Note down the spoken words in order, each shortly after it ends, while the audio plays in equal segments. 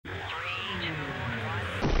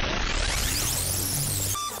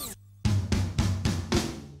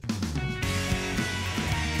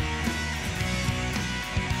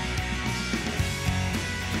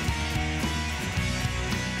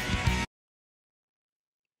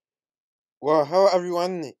Well, hello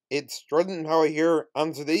everyone, it's Jordan Power here,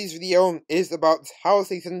 and today's video is about how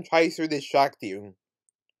Satan tries to distract you.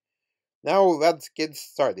 Now let's get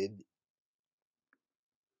started.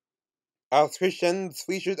 As Christians,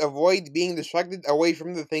 we should avoid being distracted away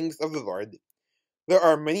from the things of the Lord. There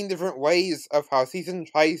are many different ways of how Satan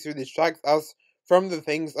tries to distract us from the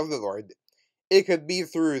things of the Lord. It could be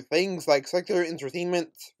through things like secular entertainment,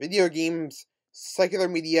 video games, secular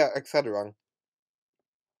media, etc.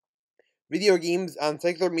 Video games and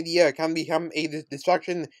secular media can become a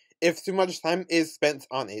distraction if too much time is spent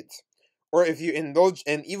on it, or if you indulge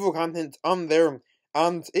in evil content on there,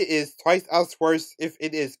 and it is twice as worse if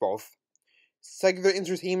it is both. Secular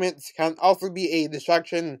entertainment can also be a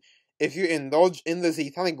distraction if you indulge in the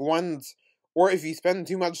satanic ones, or if you spend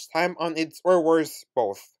too much time on it, or worse,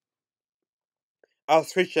 both.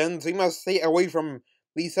 As Christians, we must stay away from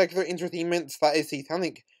the secular entertainment that is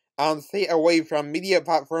satanic, and stay away from media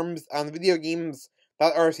platforms and video games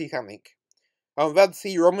that are satanic. Let's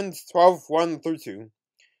see Romans 12:1-2.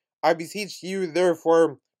 I beseech you,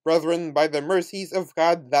 therefore, brethren, by the mercies of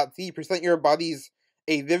God, that ye present your bodies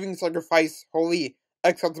a living sacrifice, holy,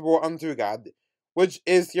 acceptable unto God, which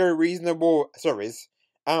is your reasonable service.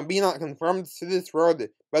 And be not conformed to this world,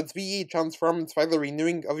 but be ye transformed by the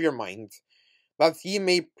renewing of your mind, that ye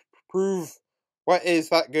may prove what is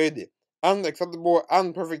that good, and acceptable,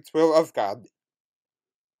 and perfect will of God.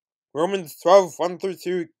 Romans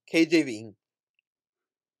 12:1-2 KJV.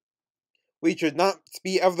 We should not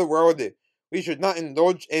be of the world. We should not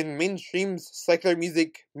indulge in mainstream secular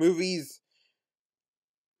music, movies.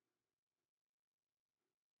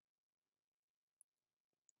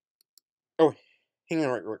 Oh, hang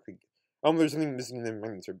on right quick. There's something missing in my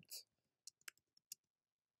inserts.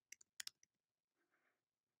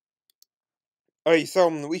 Okay,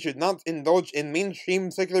 so we should not indulge in mainstream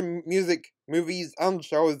secular music, movies, and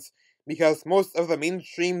shows because most of the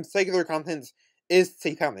mainstream secular content is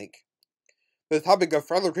satanic. The topic of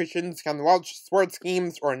fellow Christians can watch sports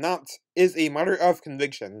games or not is a matter of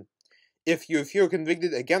conviction. If you feel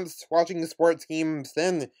convicted against watching sports games,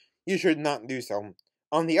 then you should not do so.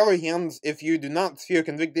 On the other hand, if you do not feel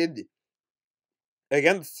convicted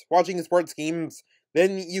against watching sports games,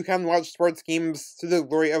 then you can watch sports games to the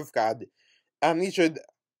glory of God. And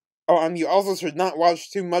you also should not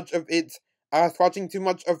watch too much of it, as watching too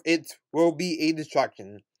much of it will be a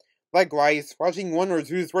distraction. Likewise, watching one or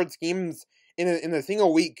two sports games in a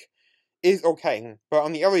single week is okay, but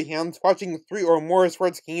on the other hand, watching 3 or more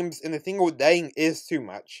sports games in a single day is too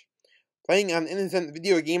much. Playing an innocent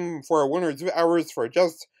video game for 1 or 2 hours for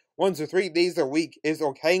just 1 to 3 days a week is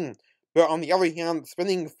okay, but on the other hand,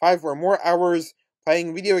 spending 5 or more hours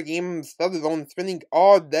playing video games, let alone spending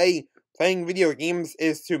all day playing video games,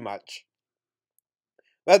 is too much.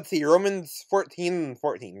 Let's see Romans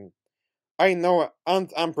 14:14. I know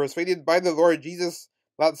and am persuaded by the Lord Jesus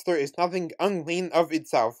that there is nothing unclean of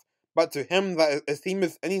itself, but to him that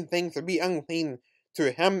esteemeth anything to be unclean,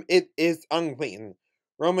 to him it is unclean.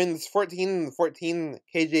 Romans 14:14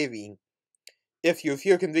 KJV. If you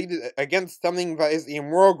feel convicted against something that is a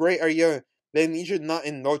moral gray area, then you should not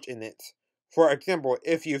indulge in it. For example,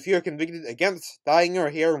 if you feel convicted against dyeing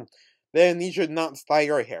your hair, then you should not dye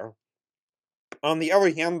your hair. On the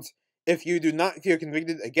other hand, if you do not feel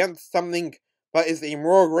convicted against something that is a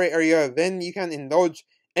moral gray area, then you can indulge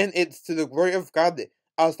in it to the glory of God,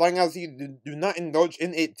 as long as you do not indulge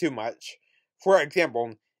in it too much. For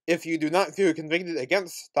example, if you do not feel convicted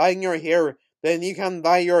against dyeing your hair, then you can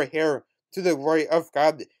dye your hair to the glory of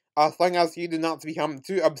God, as long as you do not become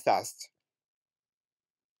too obsessed.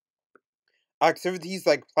 Activities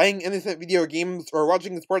like playing innocent video games or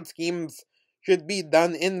watching sports games should be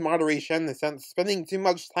done in moderation, since spending too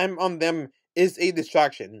much time on them is a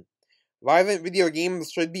distraction. Violent video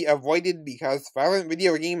games should be avoided because violent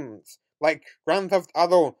video games like Grand Theft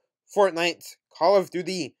Auto, Fortnite, Call of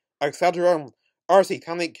Duty, etc. are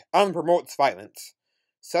satanic and promotes violence.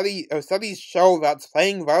 Studies show that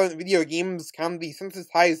playing violent video games can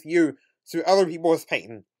desensitize you to other people's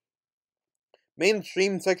pain.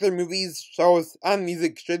 Mainstream secular movies, shows, and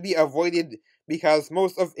music should be avoided because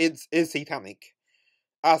most of it is satanic.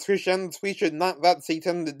 As Christians, we should not let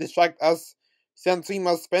Satan distract us, since we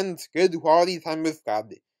must spend good quality time with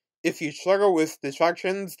God. If you struggle with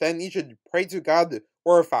distractions, then you should pray to God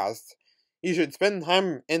or fast. You should spend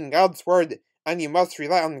time in God's Word, and you must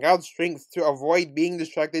rely on God's strength to avoid being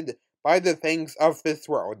distracted by the things of this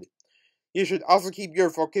world. You should also keep your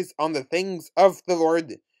focus on the things of the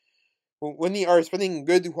Lord when you are spending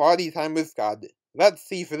good quality time with God. Let's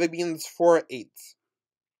see Philippians 4:8.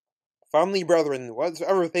 Finally, brethren,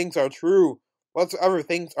 whatsoever things are true, whatsoever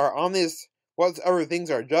things are honest, whatsoever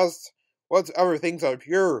things are just, whatsoever things are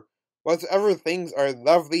pure, whatsoever things are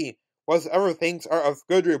lovely, whatsoever things are of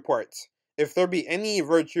good report, if there be any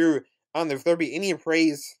virtue, and if there be any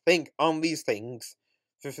praise, think on these things.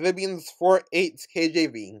 Philippians 4:8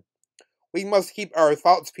 KJV. We must keep our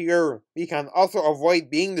thoughts pure. We can also avoid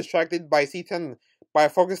being distracted by Satan by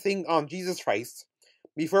focusing on Jesus Christ.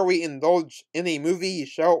 Before we indulge in a movie,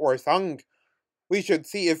 show, or song, we should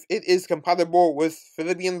see if it is compatible with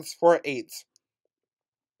Philippians 4:8.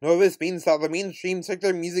 Now this means that the mainstream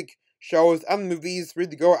secular music shows and movies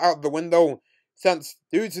would go out the window, since,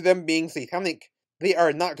 due to them being satanic, they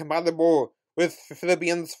are not compatible with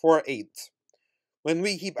Philippians 4:8. When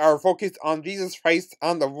we keep our focus on Jesus Christ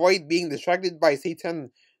and avoid being distracted by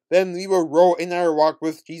Satan, then we will grow in our walk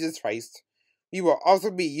with Jesus Christ. We will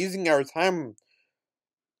also be using our time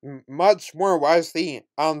much more wisely,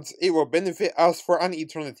 and it will benefit us for an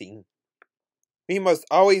eternity. We must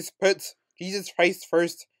always put Jesus Christ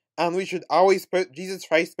first, and we should always put Jesus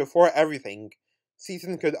Christ before everything.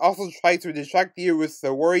 Satan could also try to distract you with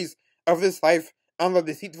the worries of this life and the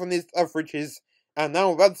deceitfulness of riches. And now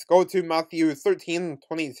let's go to Matthew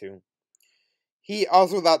 13:22. He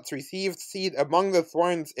also that received seed among the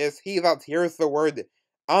thorns is he that heareth the word,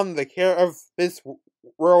 and the care of this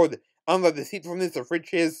world and the deceitfulness of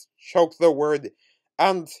riches choke the word,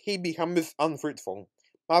 and he becometh unfruitful.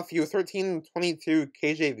 Matthew 13:22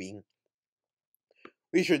 KJV.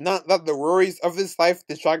 We should not let the worries of this life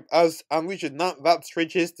distract us, and we should not let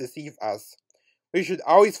riches deceive us. We should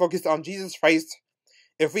always focus on Jesus Christ.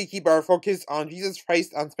 If we keep our focus on Jesus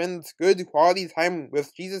Christ and spend good quality time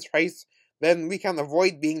with Jesus Christ, then we can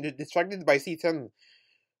avoid being distracted by Satan.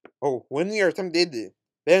 When we are tempted,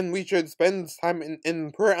 then we should spend time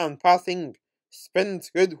in prayer and fasting,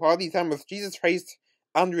 spend good quality time with Jesus Christ,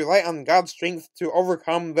 and rely on God's strength to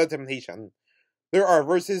overcome the temptation. There are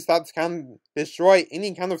verses that can destroy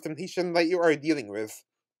any kind of temptation that you are dealing with.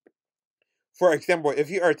 For example,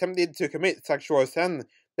 if you are tempted to commit sexual sin,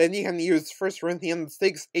 then you can use 1 Corinthians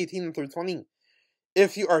 6:18-20.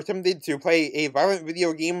 If you are tempted to play a violent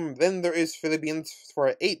video game, then there is Philippians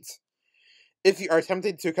 4:8. If you are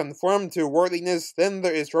tempted to conform to worldliness, then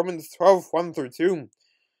there is Romans 12:1-2.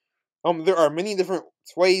 There are many different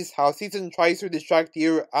ways how Satan tries to distract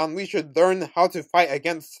you, and we should learn how to fight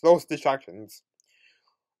against those distractions.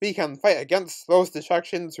 We can fight against those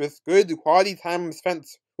distractions with good quality time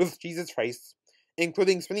spent with Jesus Christ,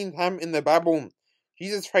 including spending time in the Bible.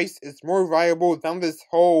 Jesus Christ is more valuable than this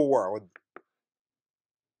whole world.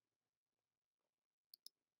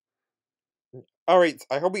 Alright,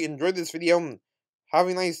 I hope you enjoyed this video. Have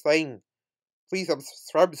a nice day. Please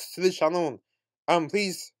subscribe to the channel.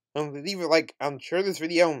 Please leave a like and share this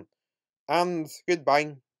video. And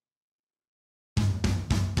goodbye.